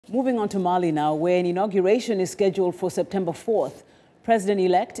Moving on to Mali now, where an inauguration is scheduled for September 4th.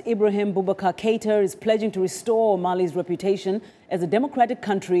 President-elect Ibrahim Boubacar Keita is pledging to restore Mali's reputation as a democratic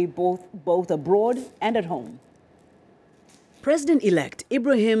country both abroad and at home. President-elect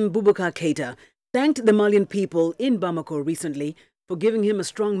Ibrahim Boubacar Keita thanked the Malian people in Bamako recently for giving him a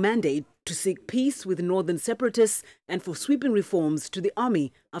strong mandate to seek peace with northern separatists and for sweeping reforms to the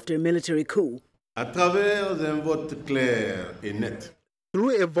army after a military coup. À travers un vote clair et net.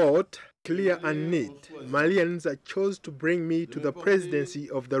 Through a vote clear and neat, Malians chose to bring me to the presidency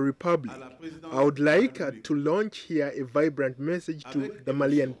of the Republic. I would like to launch here a vibrant message to the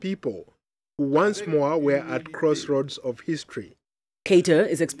Malian people, who once more were at crossroads of history. Keita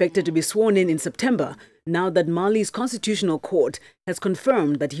is expected to be sworn in September, now that Mali's constitutional court has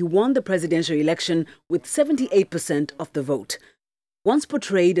confirmed that he won the presidential election with 78% of the vote. Once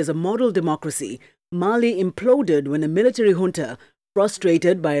portrayed as a model democracy, Mali imploded when a military junta,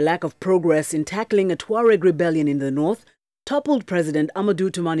 frustrated by a lack of progress in tackling a Tuareg rebellion in the north, toppled President Amadou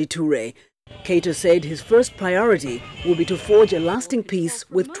Toumani Touré. Keita said his first priority will be to forge a lasting peace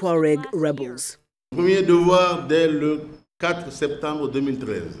with Tuareg rebels. Premier devoir dès le 4 septembre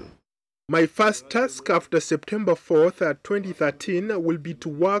 2013. My first task after September 4th, 2013 will be to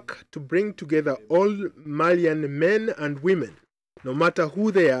work to bring together all Malian men and women, no matter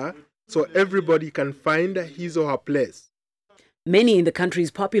who they are, so everybody can find his or her place. Many in the country's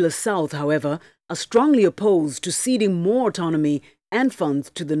populous south, however, are strongly opposed to ceding more autonomy and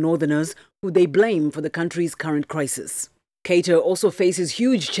funds to the northerners, who they blame for the country's current crisis. Keita also faces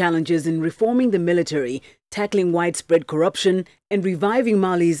huge challenges in reforming the military, tackling widespread corruption, and reviving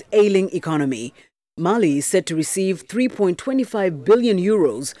Mali's ailing economy. Mali is set to receive 3.25 billion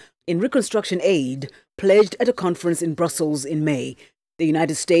euros in reconstruction aid, pledged at a conference in Brussels in May. The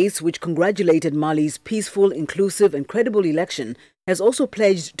United States, which congratulated Mali's peaceful, inclusive and credible election, has also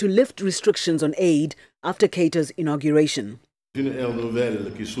pledged to lift restrictions on aid after Keita's inauguration.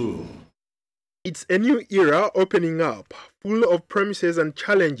 It's a new era opening up, full of promises and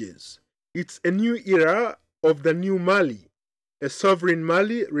challenges. It's a new era of the new Mali, a sovereign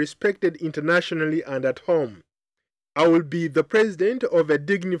Mali respected internationally and at home. I will be the president of a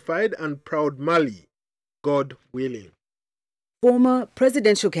dignified and proud Mali, God willing. Former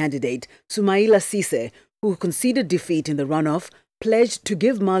presidential candidate Soumaïla Cissé, who conceded defeat in the runoff, pledged to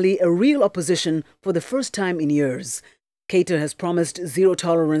give Mali a real opposition for the first time in years. Keita has promised zero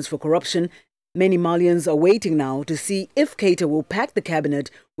tolerance for corruption. Many Malians are waiting now to see if Keita will pack the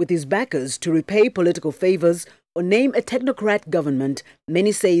cabinet with his backers to repay political favors or name a technocrat government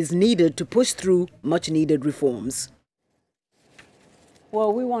many say is needed to push through much-needed reforms.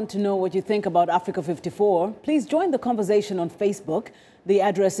 Well, we want to know what you think about Africa 54. Please join the conversation on Facebook. The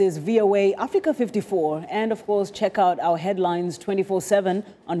address is VOA Africa 54. And, of course, check out our headlines 24/7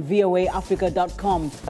 on voaafrica.com.